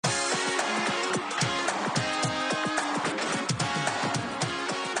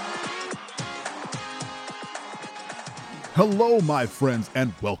Hello, my friends,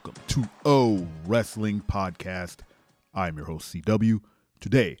 and welcome to O Wrestling Podcast. I'm your host, CW.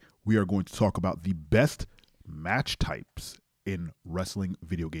 Today, we are going to talk about the best match types in wrestling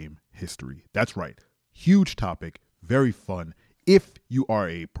video game history. That's right. Huge topic, very fun. If you are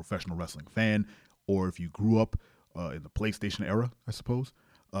a professional wrestling fan, or if you grew up in the PlayStation era, I suppose,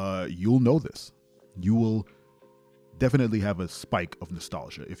 you'll know this. You will definitely have a spike of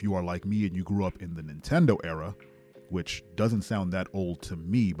nostalgia. If you are like me and you grew up in the Nintendo era, which doesn't sound that old to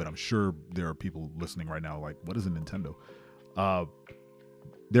me, but I'm sure there are people listening right now like, what is a Nintendo?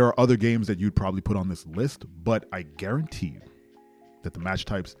 There are other games that you'd probably put on this list, but I guarantee you that the match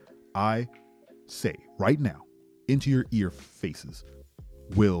types I say right now into your ear faces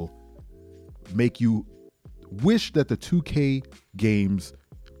will make you wish that the 2K games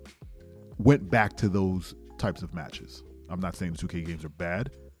went back to those types of matches. I'm not saying the 2K games are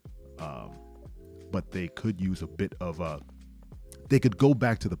bad, but they could use a bit of they could go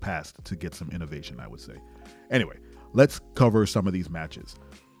back to the past to get some innovation, I would say. Anyway, let's cover some of these matches.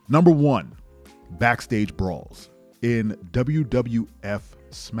 Number one, backstage brawls. In WWF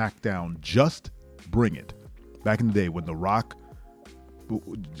SmackDown, Just Bring It. Back in the day when The Rock's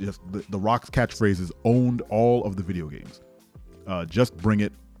catchphrases owned all of the video games. Just Bring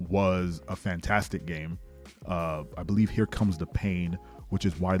It was a fantastic game. I believe Here Comes the Pain, which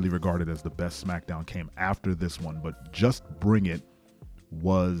is widely regarded as the best SmackDown, came after this one, but Just Bring It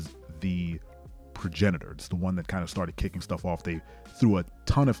was the progenitor. It's the one that kind of started kicking stuff off. They threw a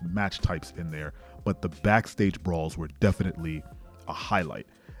ton of match types in there, but the backstage brawls were definitely a highlight.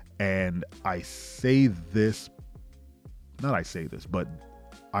 And I'm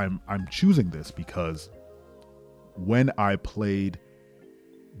choosing this because when I played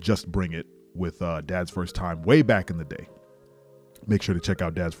Just Bring It with Dad's First Time way back in the day, make sure to check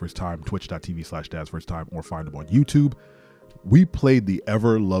out Dad's First Time, twitch.tv/Dad's First Time, or find him on YouTube. We played the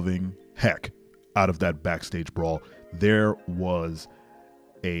ever-loving heck out of that backstage brawl. There was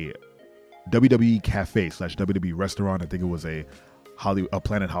a WWE cafe / WWE restaurant. I think it was a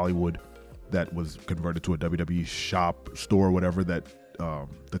Planet Hollywood that was converted to a WWE shop, store, whatever, that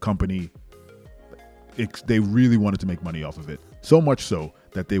the company, they really wanted to make money off of it. So much so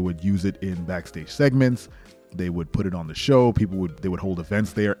that they would use it in backstage segments. They would put it on the show. They would hold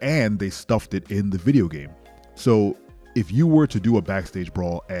events there, and they stuffed it in the video game. So if you were to do a backstage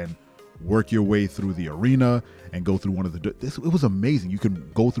brawl and work your way through the arena and go through one of it was amazing. You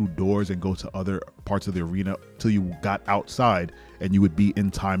could go through doors and go to other parts of the arena till you got outside, and you would be in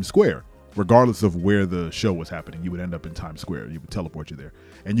Times Square. Regardless of where the show was happening, you would end up in Times Square. You would teleport you there,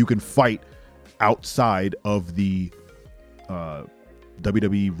 and you can fight outside of the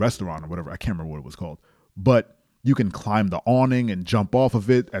WWE restaurant or whatever. I can't remember what it was called. But you can climb the awning and jump off of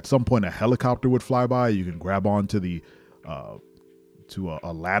it. At some point, a helicopter would fly by. You can grab onto the to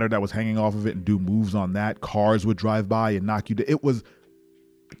a ladder that was hanging off of it and do moves on that. Cars would drive by and knock you down. It was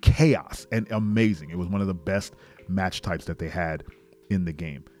chaos and amazing. It was one of the best match types that they had in the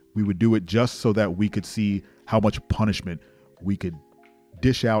game. We would do it just so that we could see how much punishment we could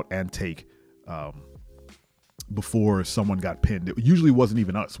dish out and take before someone got pinned. It usually wasn't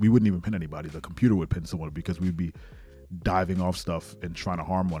even us. We wouldn't even pin anybody. The computer would pin someone because we'd be diving off stuff and trying to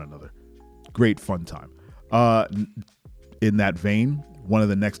harm one another. Great fun time. In that vein, one of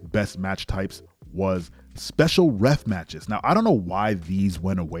the next best match types was special ref matches. Now, I don't know why these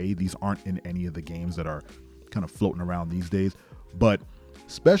went away. These aren't in any of the games that are kind of floating around these days, but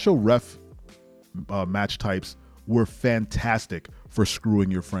special ref match types were fantastic for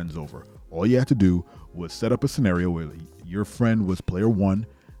screwing your friends over. All you had to do was set up a scenario where your friend was player one.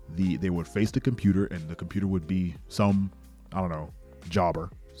 They would face the computer, and the computer would be some, I don't know, jobber.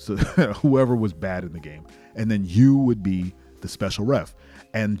 So whoever was bad in the game. And then you would be the special ref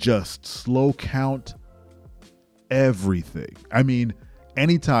and just slow count everything. I mean,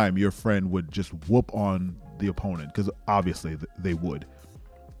 anytime your friend would just whoop on the opponent, because obviously they would,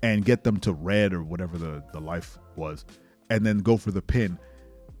 and get them to red or whatever the life was, and then go for the pin.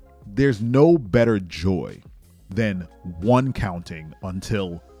 There's no better joy than one counting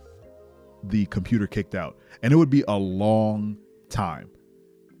until the computer kicked out. And it would be a long time.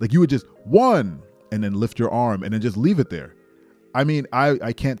 Like you would just one and then lift your arm and then just leave it there. I mean,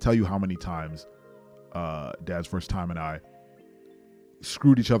 I can't tell you how many times Dad's First Time and I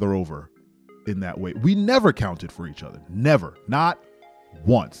screwed each other over in that way. We never counted for each other. Never. Not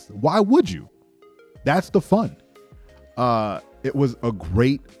once. Why would you? That's the fun. It was a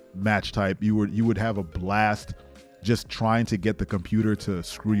great match type. You would have a blast just trying to get the computer to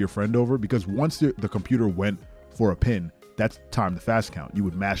screw your friend over, because once the computer went for a pin, that's time to fast count. You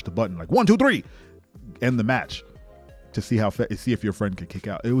would mash the button like 1, 2, 3, end the match. to see see if your friend could kick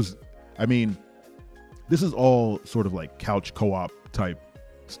out. It was, I mean, this is all sort of like couch co-op type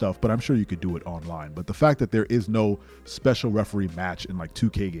stuff, but I'm sure you could do it online. But the fact that there is no special referee match in like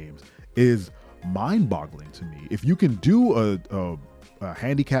 2K games is mind-boggling to me. If you can do a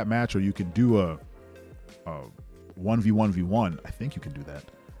handicap match, or you can do a 1v1v1, I think you can do that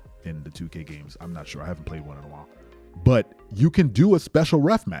in the 2K games. I'm not sure. I haven't played one in a while. But you can do a special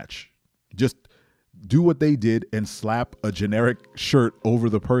ref match. Just do what they did and slap a generic shirt over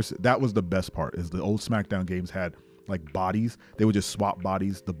the person. That was the best part, is the old SmackDown games had like bodies. They would just swap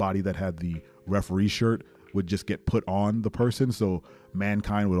bodies. The body that had the referee shirt would just get put on the person. So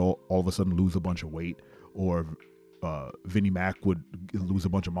Mankind would all of a sudden lose a bunch of weight, or Vinnie Mac would lose a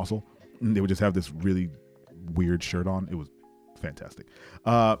bunch of muscle. And they would just have this really weird shirt on. It was fantastic.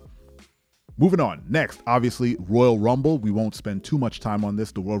 Moving on. Next, obviously, Royal Rumble. We won't spend too much time on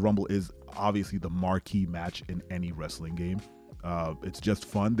this. The Royal Rumble is obviously the marquee match in any wrestling game. It's just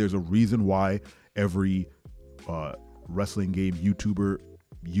fun. There's a reason why every wrestling game YouTuber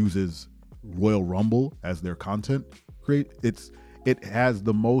uses Royal Rumble as their content create. It has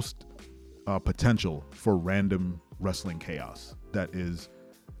the most potential for random wrestling chaos that is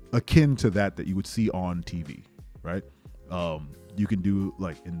akin to that you would see on TV, right? You can do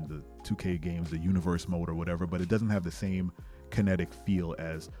like in the 2K games, the universe mode or whatever, but it doesn't have the same kinetic feel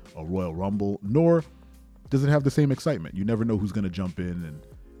as a Royal Rumble, nor does it have the same excitement. You never know who's going to jump in, and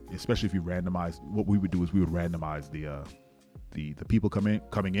especially if you randomize. What we would do is we would randomize the people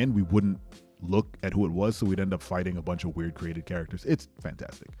coming in. We wouldn't look at who it was, so we'd end up fighting a bunch of weird created characters. It's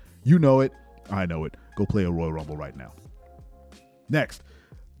fantastic. You know it. I know it. Go play a Royal Rumble right now. Next,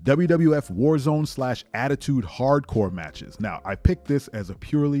 WWF Warzone / Attitude Hardcore matches. Now, I picked this as a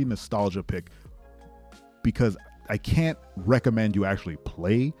purely nostalgia pick because I can't recommend you actually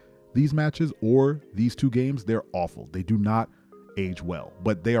play these matches or these two games. They're awful. They do not age well,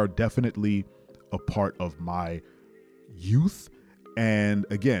 but they are definitely a part of my youth. And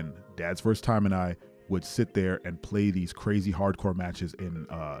again, Dad's first time and I would sit there and play these crazy hardcore matches in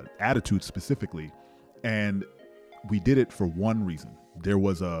Attitude specifically. And we did it for one reason. There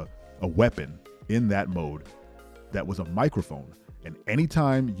was a weapon in that mode that was a microphone. And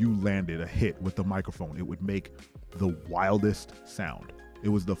anytime you landed a hit with the microphone, it would make the wildest sound. It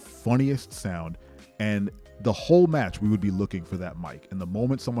was the funniest sound. And the whole match, we would be looking for that mic. And the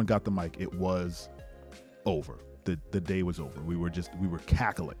moment someone got the mic, it was over. The day was over. We were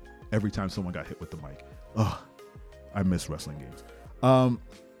cackling every time someone got hit with the mic. Ugh, I miss wrestling games.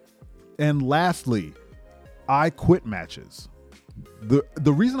 And lastly, I Quit matches.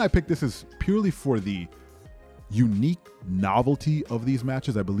 The reason I picked this is purely for the unique novelty of these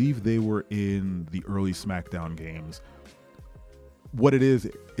matches. I believe they were in the early SmackDown games. What it is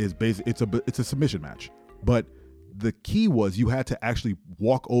basically it's a submission match, but the key was you had to actually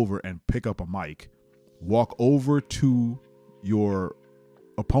walk over and pick up a mic, walk over to your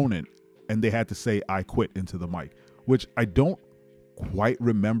opponent, and they had to say "I quit" into the mic, which I don't quite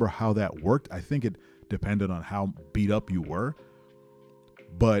remember how that worked. I think it depended on how beat up you were,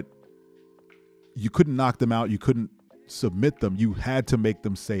 but you couldn't knock them out. You couldn't submit them. You had to make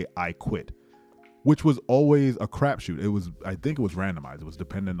them say "I quit," which was always a crapshoot. I think it was randomized. It was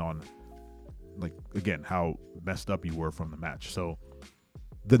dependent on, like, again, how messed up you were from the match. So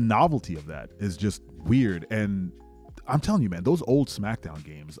the novelty of that is just weird. And I'm telling you, man, those old SmackDown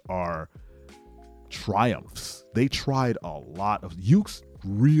games are triumphs. They tried a lot of Ukes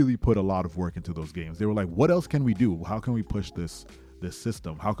really put a lot of work into those games. They were like, what else can we do? How can we push this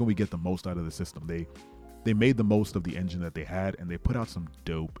system? How can we get the most out of the system? They made the most of the engine that they had, and they put out some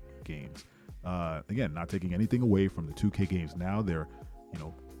dope games. Again, not taking anything away from the 2K games. Now they're,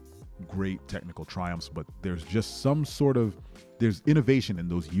 great technical triumphs, but there's just there's innovation in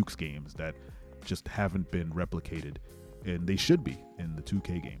those Ukes games that just haven't been replicated, and they should be in the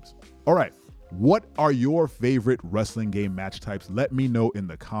 2K games. All right. What are your favorite wrestling game match types? Let me know in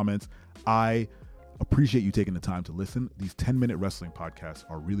the comments. I appreciate you taking the time to listen. These 10-minute wrestling podcasts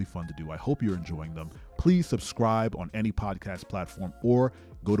are really fun to do. I hope you're enjoying them. Please subscribe on any podcast platform or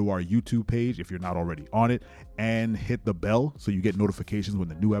go to our YouTube page if you're not already on it and hit the bell so you get notifications when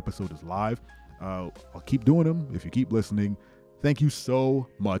the new episode is live. I'll keep doing them if you keep listening. Thank you so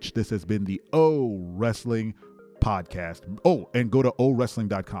much. This has been the O Wrestling Podcast. Oh, and go to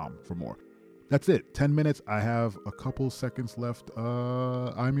owrestling.com for more. That's it. 10 minutes. I have a couple seconds left.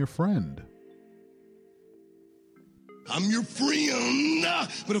 I'm your friend. I'm your friend,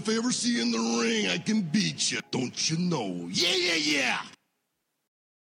 but if I ever see you in the ring, I can beat you. Don't you know? Yeah.